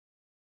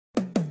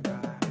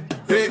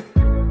Hey,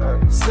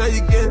 say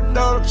you getting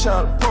down, I'm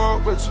tryna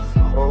park with you.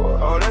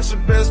 Oh, that's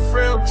your best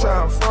friend, I'm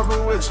tryna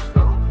fuckin' with you.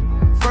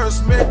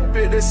 First met,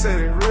 bitch, they say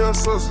they real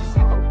sisters. I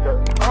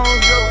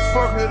don't give a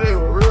fuck if they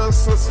were real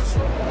sisters.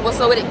 What's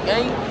up with it,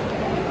 gang?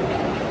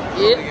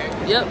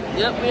 Yep,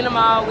 we in the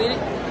mall with it.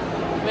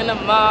 We in the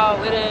mall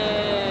with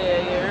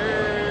it.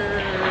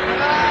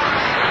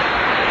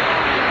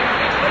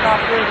 But not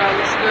for real,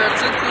 this girl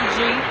 2G.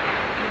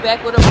 We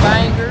back with a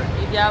banger.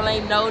 If y'all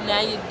ain't know,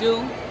 now you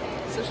do.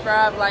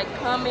 Subscribe, like,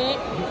 comment.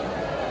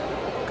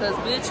 Cause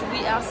bitch,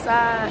 we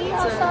outside. We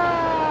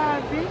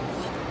outside, bitch.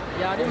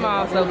 Y'all, this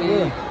mall's so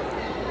good.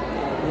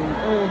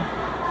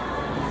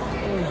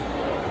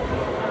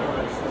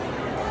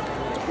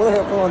 What the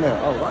hell going there?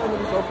 Oh, why are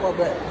you so far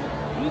back?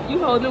 You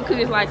hold them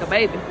cookies like a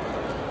baby.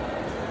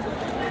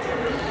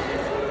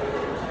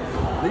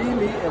 Leave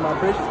me and my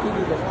precious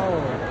cookies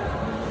alone.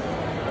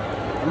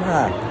 I'm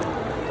high.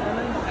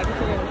 I can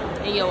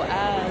tell in your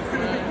eyes,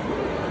 man.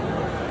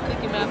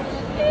 Cookie mouth.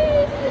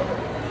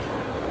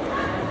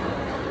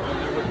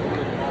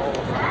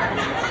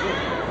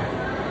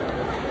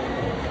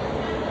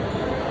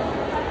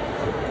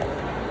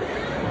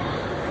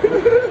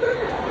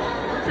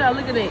 Y'all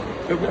look at that.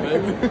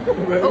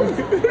 Oh.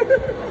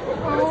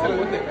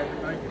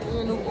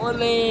 New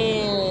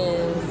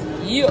Orleans.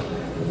 Yeah.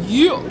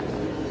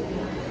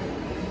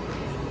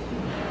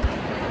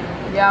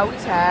 Y'all, we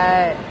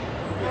tired.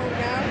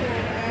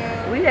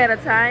 We had a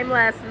time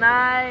last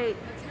night.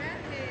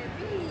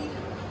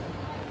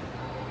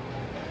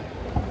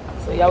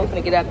 So y'all, we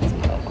finna get out this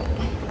mall.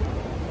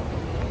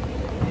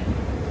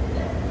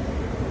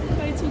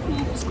 Way too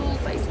cool for school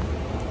facing.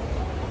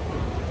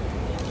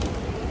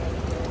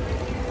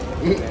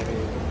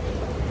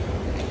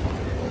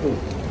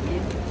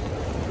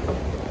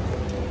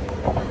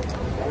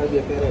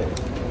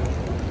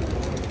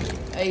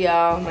 Hey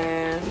y'all,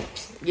 man.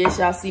 Yes,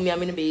 y'all see me.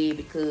 I'm in the bed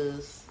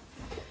because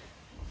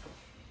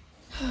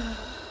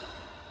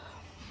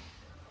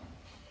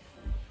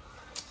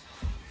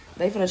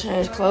they finna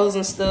change clothes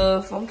and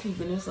stuff. I'm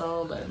keeping this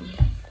on, baby.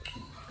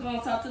 Come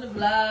on, talk to the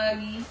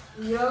vlog.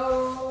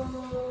 Yo.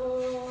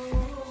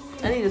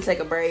 I need to take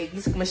a break.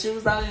 You took my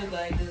shoes off and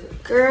like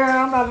good. Girl,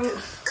 I'm about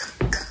to...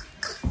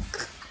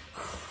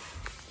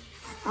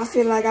 I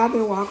feel like I've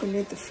been walking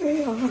at the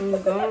field.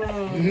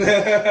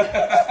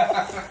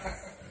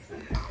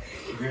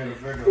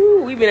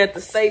 Ooh, we been at the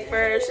state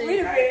fair and shit.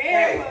 We been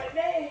here one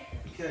day.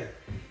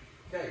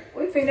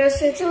 We been there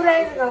since 2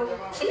 days ago.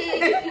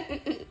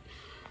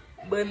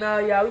 But no,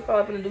 y'all, we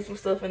probably gonna do some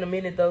stuff in a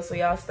minute though, so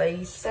y'all stay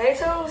tuned. Stay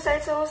tuned.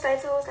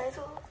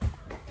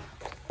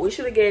 We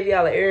should have gave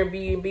y'all an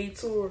Airbnb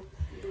tour.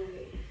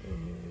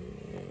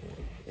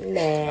 Nah.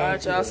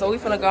 Alright, y'all, so we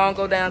finna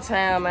go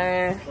downtown,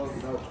 man.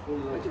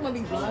 What you wanna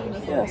be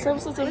vlogging? Yeah, some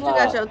to the You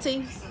got your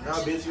teeth. Nah,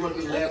 bitch, you wanna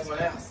be the last one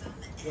out?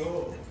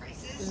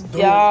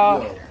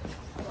 Y'all,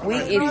 we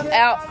is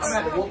out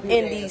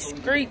in these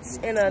streets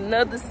in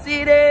another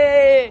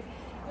city.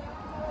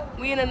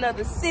 We in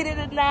another city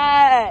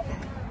tonight.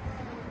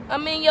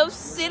 I'm in your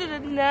city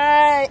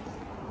tonight.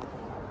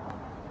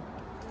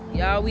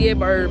 Y'all, we at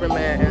Bourbon,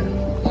 man.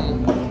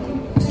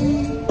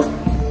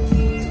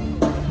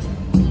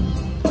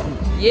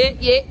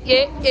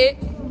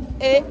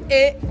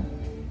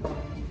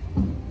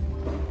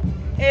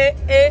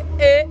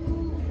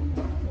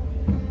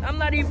 I'm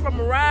not even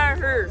from around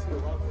here.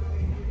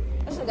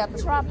 I should have got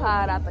the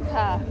tripod out the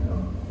car.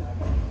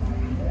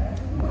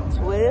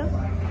 12?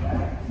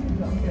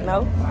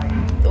 No?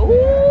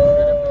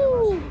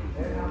 Ooh!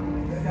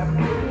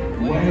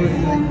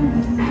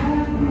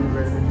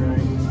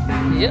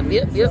 Yep.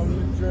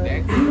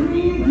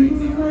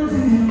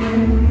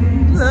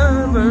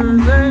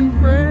 Lovers and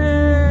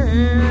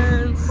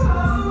friends.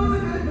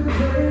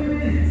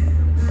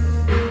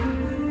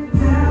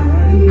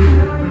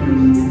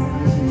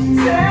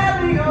 Tell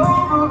me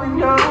over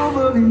and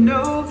over and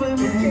over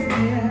again.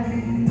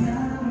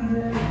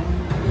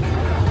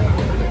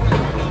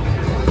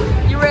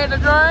 You ready to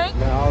drink?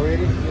 Now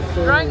already? Yes,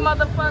 Drink,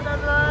 motherfucker,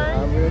 drink.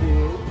 I'm ready.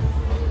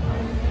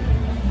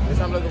 Yes,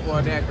 I'm looking for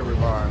a daiquiri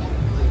bar.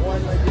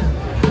 One like this.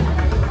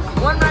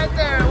 One right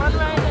there, one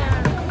right there.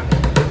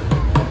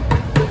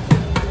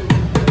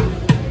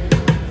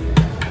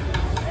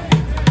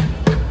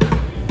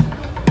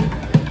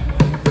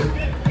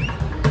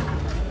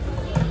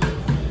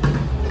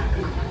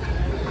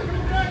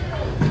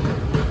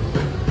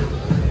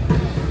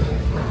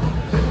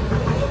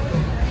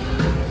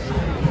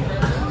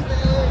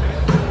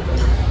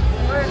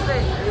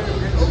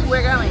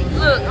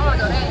 Look, I wanna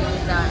go that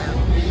down.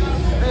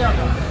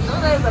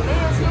 Those days a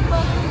man's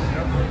super.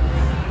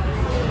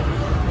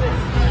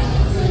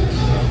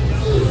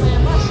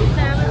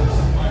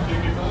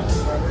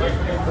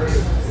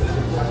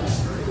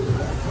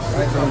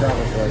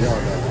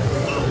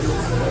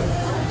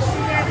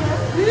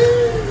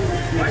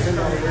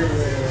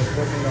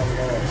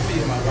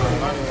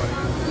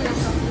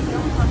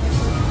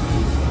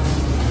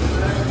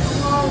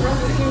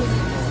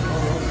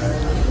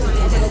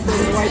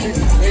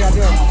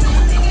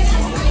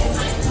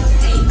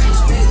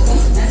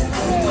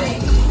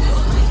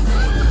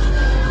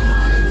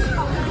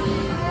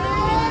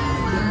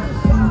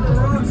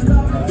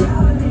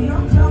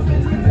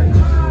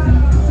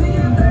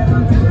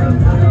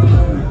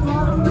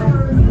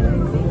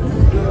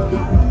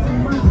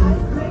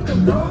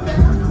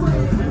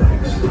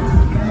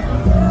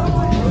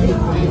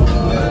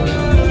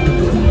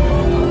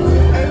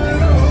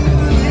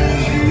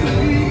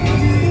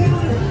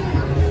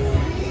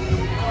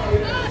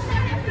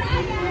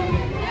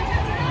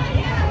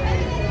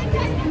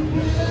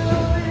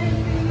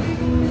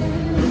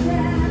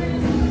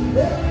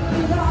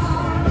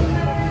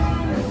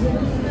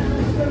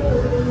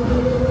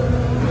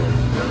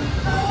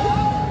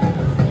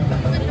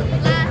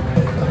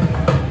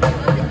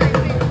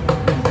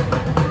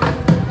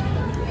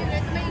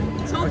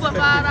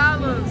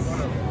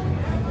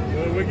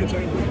 can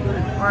change it.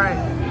 Right.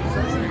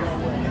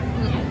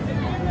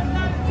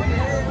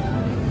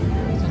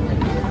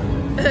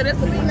 That's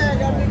what he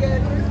got big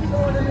ass Christmas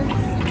order.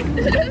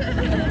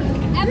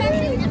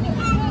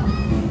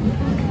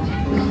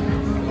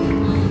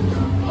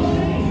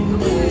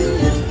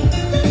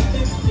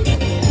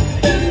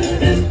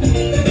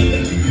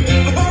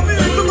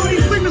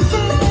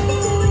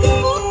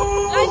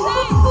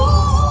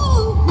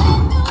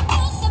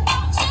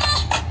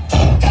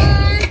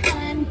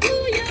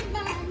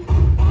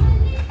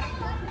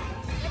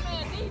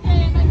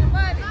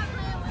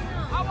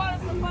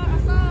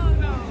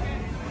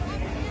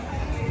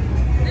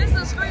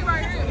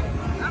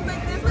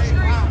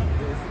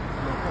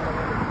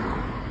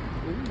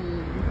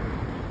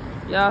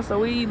 Y'all, so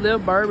we eat Little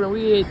Bourbon.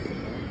 We ate.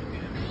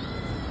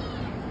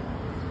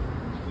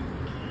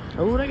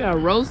 Oh, they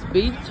got roast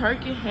beef,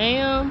 turkey,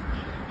 ham,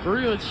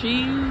 grilled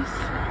cheese.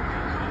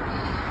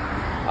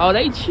 Oh,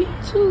 they cheap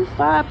too.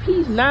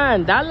 5-piece,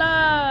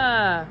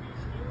 $9.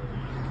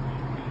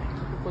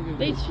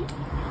 They cheap.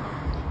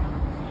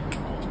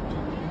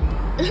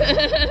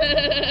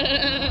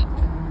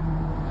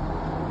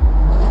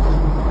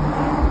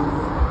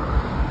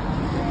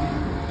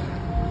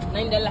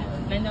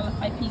 $9,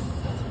 5-piece.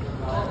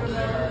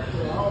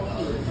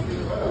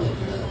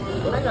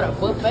 Well, they got a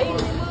buffet.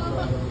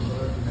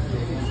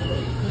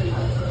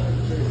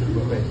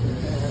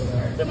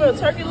 Some little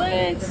turkey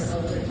legs.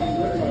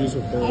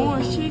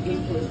 Orange chicken.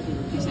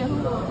 You said who?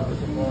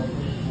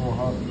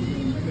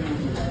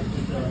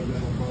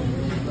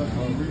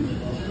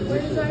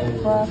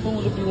 Fried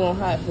food if you want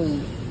hot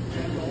food.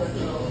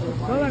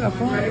 Look like a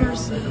fried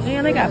person.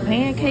 Man, they got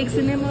pancakes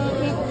in them.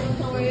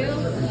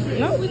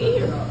 No, we get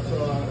here.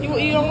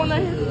 You don't want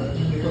that here?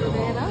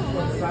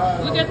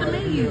 Look at the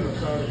menu.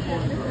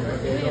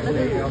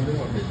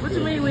 What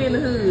you mean we in the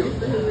hood? It's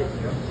the hood.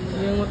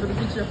 You don't want them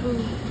to get your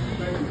food?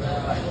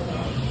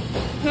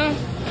 Huh?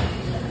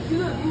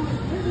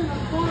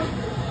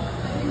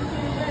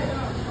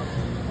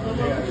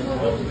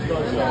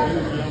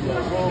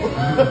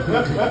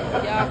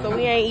 Y'all, so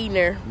we ain't eating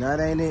there. No,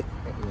 that ain't it.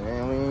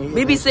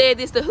 BB said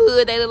this the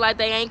hood. They look like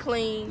they ain't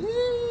clean. Who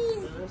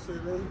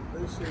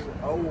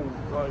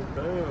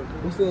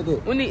said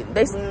that?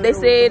 They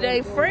said it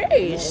ain't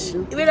fresh.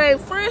 If it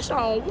ain't fresh, I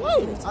don't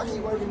want it.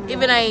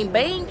 If it ain't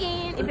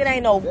banging, if it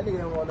ain't no. That nigga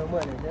don't want no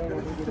money. They don't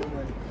want to get no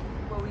money.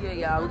 Well, yeah,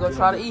 y'all. We gonna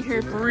try to eat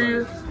here for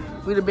real.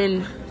 We'd have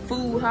been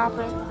food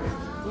hopping.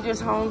 We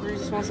just hungry.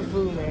 Just want some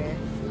food, man.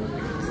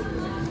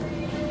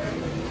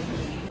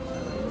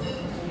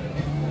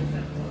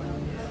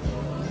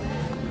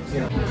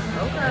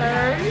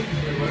 Okay.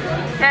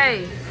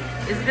 Hey,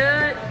 it's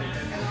good.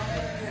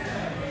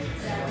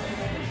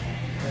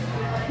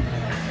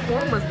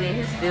 One must be in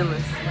his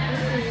feelings.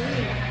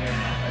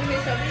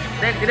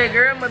 That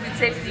girl must be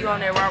texting you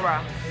on that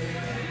rah-rah.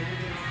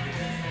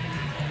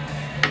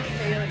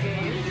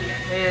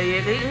 Hell yeah,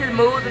 his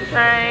moods have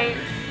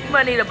changed. You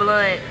might need a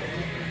blunt.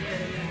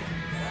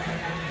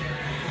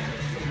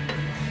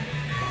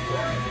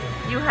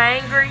 You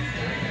hangry?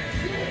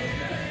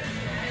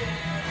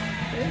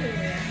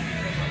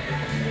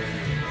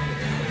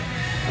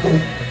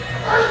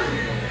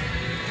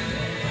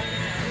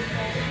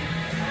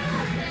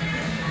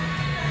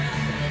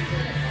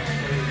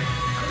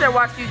 I'm just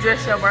watch you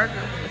dress your burger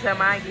until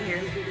mine get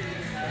here.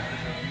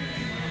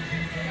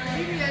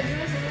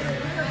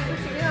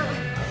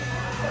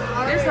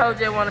 This hoe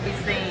just want to be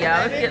seen,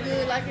 y'all.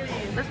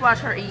 Let's watch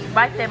her eat.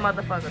 Bite that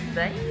motherfucker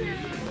today.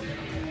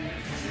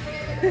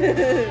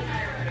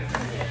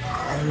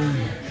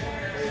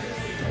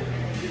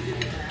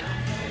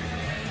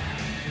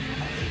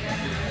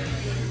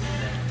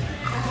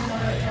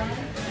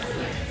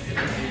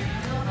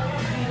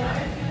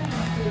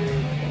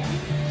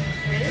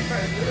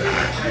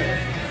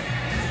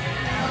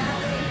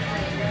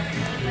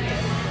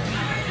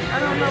 I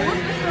don't know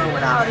what's wrong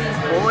with all these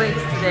boys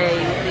today,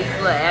 these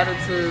little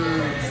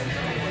attitudes.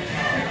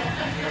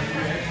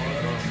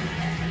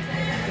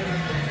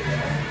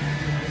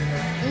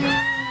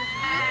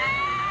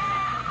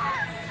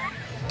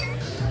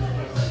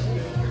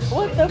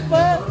 What the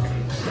fuck?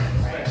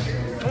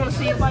 I want to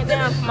see you bite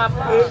down for my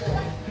vlog.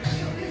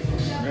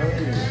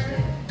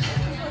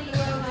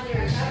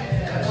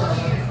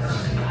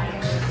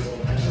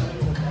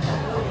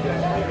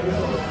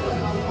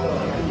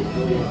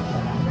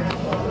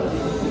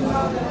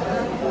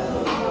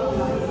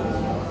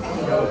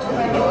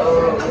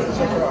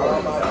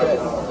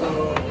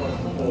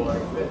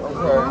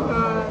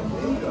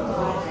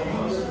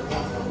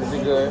 Is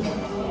it good?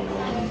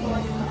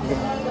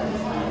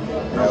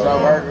 Is your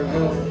burger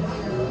good?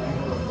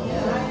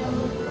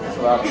 It's a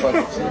lot of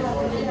fucking shit.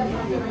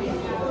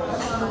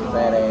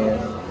 Fat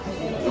ass.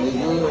 Is it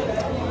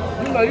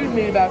good? You know you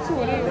need about 2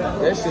 of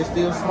them. That shit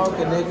still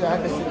smoking, nigga. I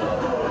can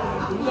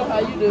see. You know how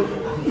you do.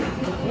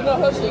 You know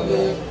her shit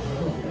good.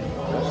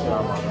 That shit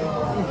I'm on.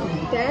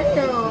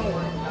 Damn.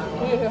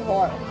 Look at her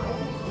heart.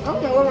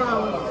 Okay, what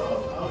wrong?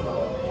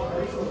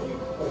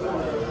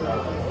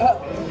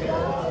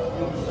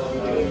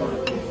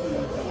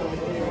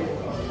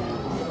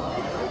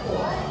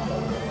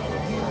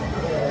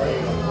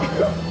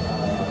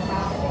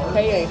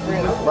 ain't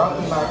friendly.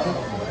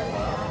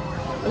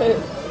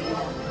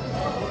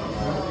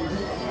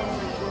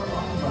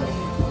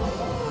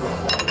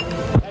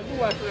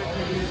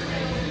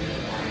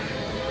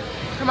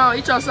 Come on,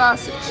 eat your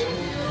sausage.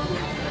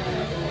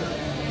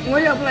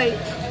 Where your plate?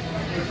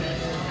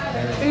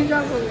 Eat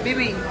your food.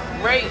 BB,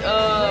 rate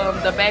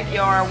the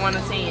backyard 1 to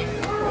 10.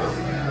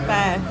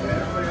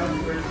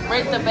 5.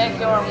 Rate the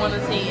backyard 1 to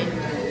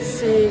 10.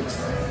 6.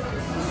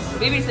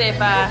 BB said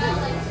 5.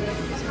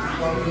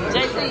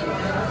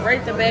 JC,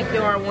 rate the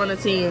backyard 1 to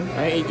 10.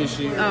 I ain't eat this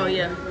shit. Oh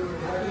yeah.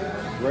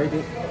 Rate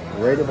it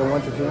from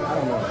 1 to 10? I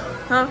don't know.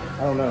 Huh? I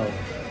don't know.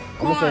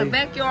 Come on,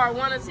 backyard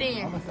 1 to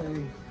 10. I'm gonna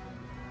say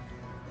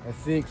a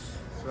 6,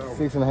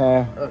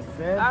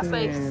 6.5. I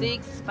say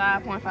 6,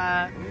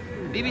 5.5.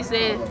 BB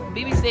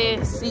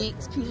said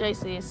 6. PJ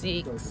said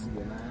 6.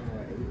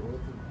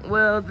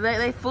 Well,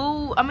 they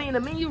food. I mean, the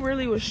menu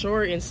really was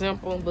short and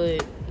simple,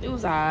 but it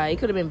was alright. It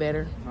could have been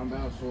better. I'm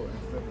down short and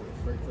simple.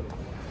 Straight to the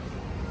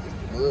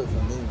good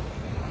for me.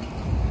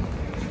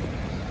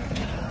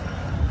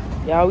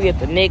 Y'all, we at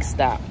the next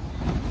stop,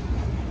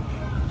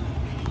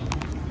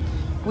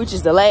 which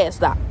is the last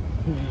stop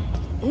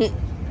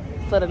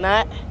for the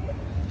night.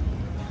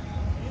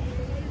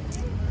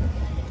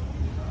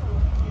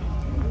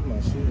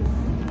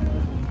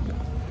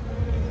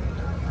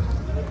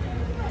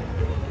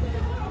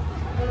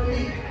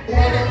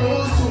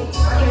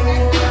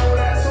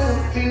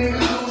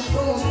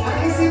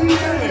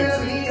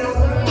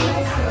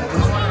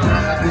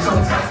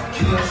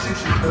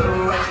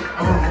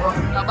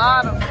 The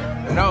bottom.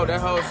 No, that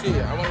whole shit.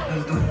 I want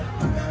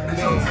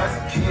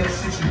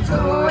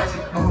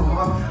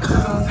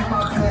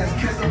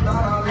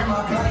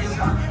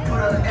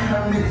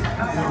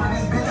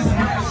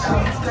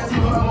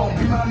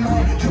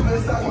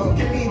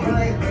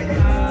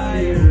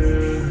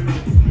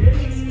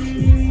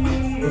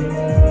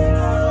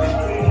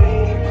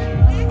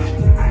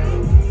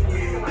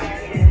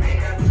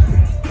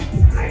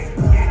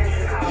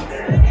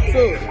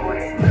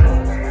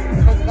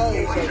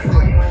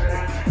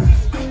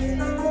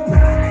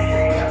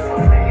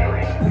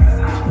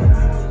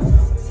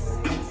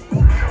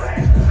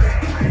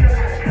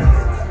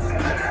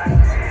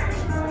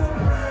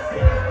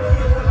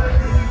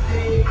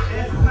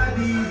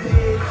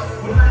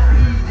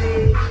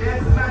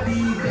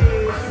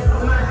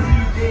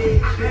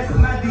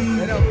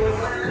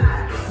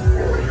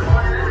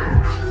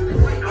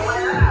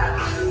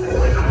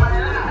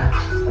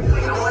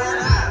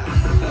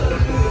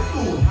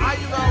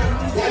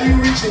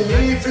You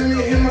ain't feeling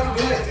in my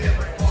blood.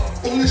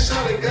 Only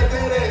shot it, got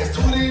that ass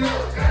tooted up.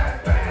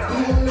 You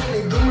won't let me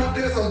do my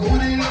dance, I'm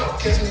booted up.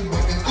 Catch me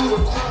walking through a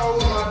crowd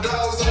with my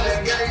dogs on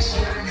that gang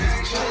shit.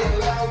 Playing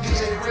loud,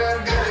 DJ Real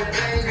got that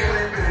bang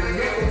gun.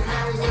 Making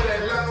pounds on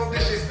that loud,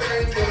 this shit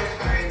stinking.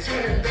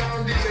 Turning down,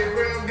 DJ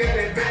Real got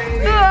that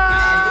bang gun.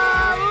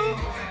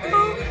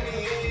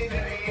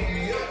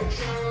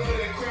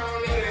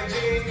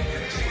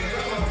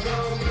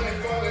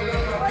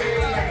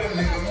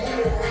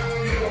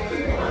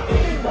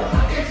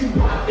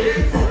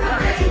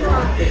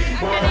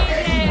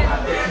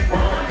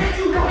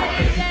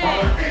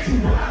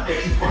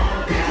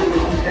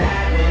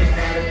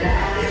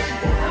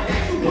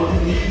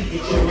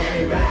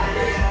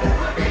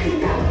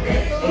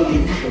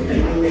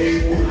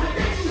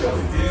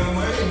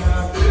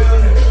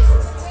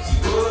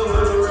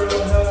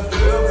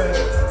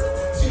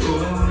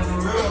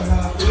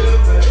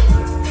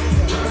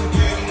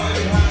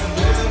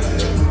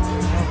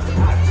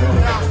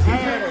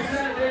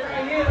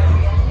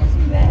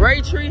 Ray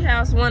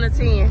Treehouse 1 to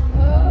 10.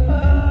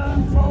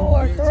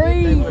 4,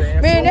 3.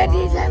 Man, that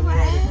DJ was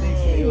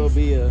it will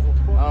be a, I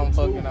don't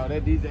fucking know.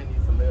 That DJ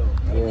needs some help.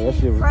 Yeah, that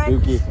shit was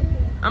dookie.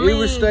 I mean, it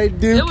was straight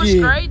dookie. It was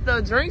straight.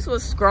 The drinks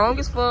was strong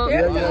as fuck.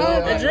 Yeah.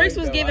 The drinks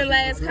was giving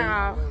last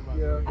call.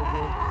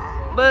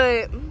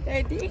 But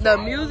the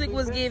music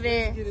was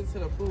giving. Get into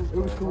the food. It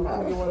was cool.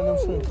 I'm get one of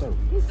them shrimp.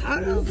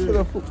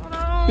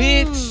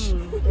 Bitch.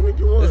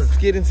 Let's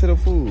get into the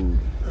food.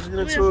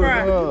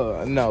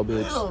 No,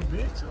 bitch.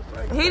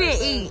 He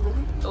didn't eat.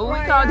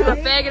 We called you a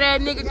faggot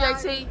ass nigga,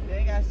 JT.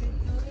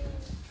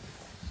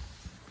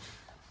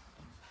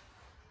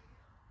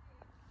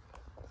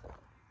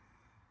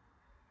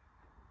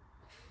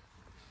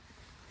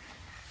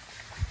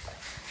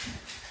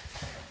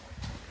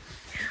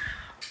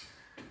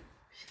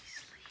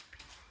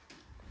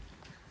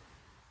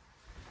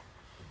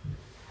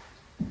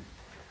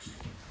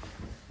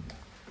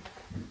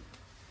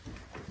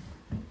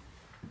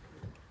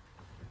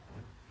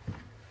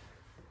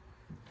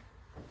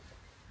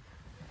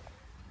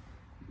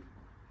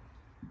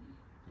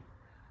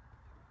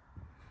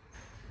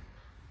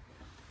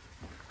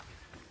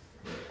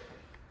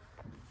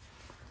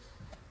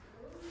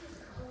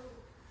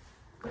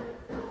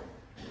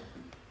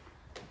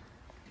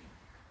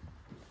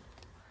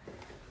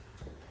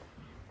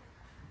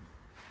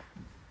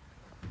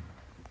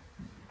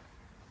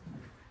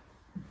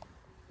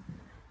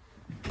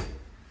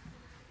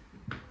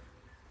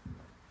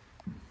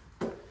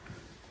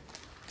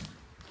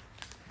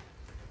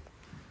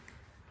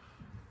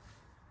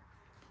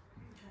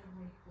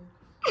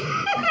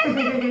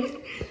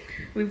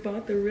 We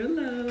bought the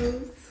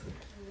Rillos.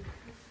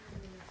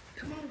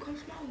 Come on, come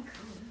smoke.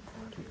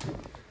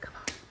 Come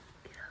on,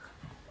 get up.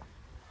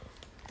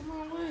 Come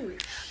on, wait.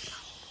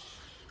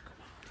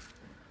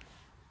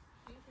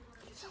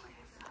 Get your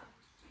ass up.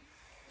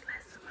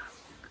 Let's smoke.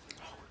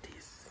 Hold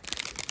this.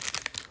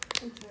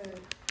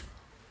 Okay.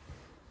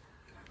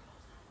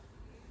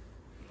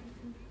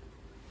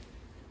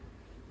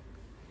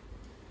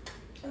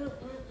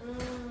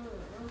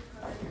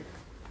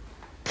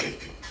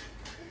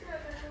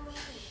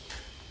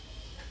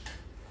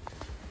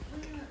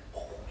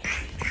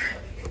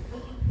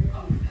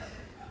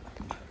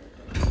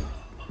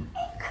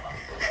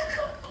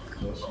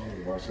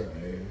 Wash her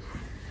ass.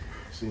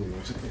 She didn't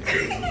wash her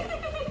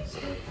ass.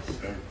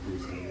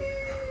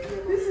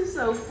 This is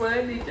so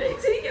funny,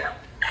 JT.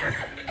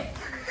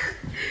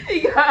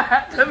 He got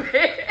out the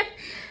bed.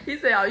 He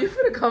said, "Oh, you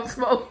finna come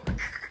smoke."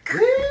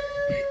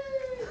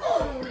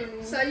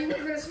 So you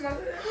finna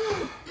smoke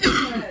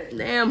it?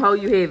 Damn, hoe,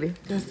 you heavy.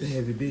 That's the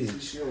heavy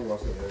bitch. She don't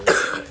wash her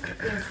ass.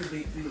 That's the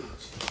big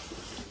bitch.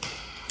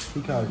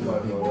 He called you a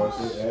Might big not wash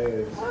her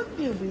ass. Fuck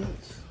you,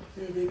 bitch.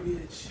 You a big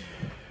bitch.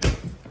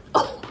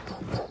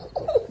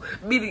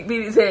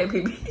 Beat his head,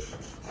 BB.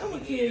 I'ma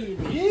kill you,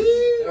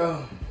 bitch.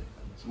 Oh.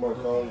 Somebody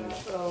call you.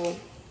 So,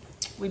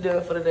 we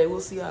done for the day.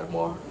 We'll see y'all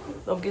tomorrow.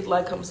 Don't forget to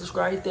like, comment,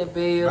 subscribe, hit that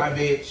bell. Bye,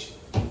 bitch.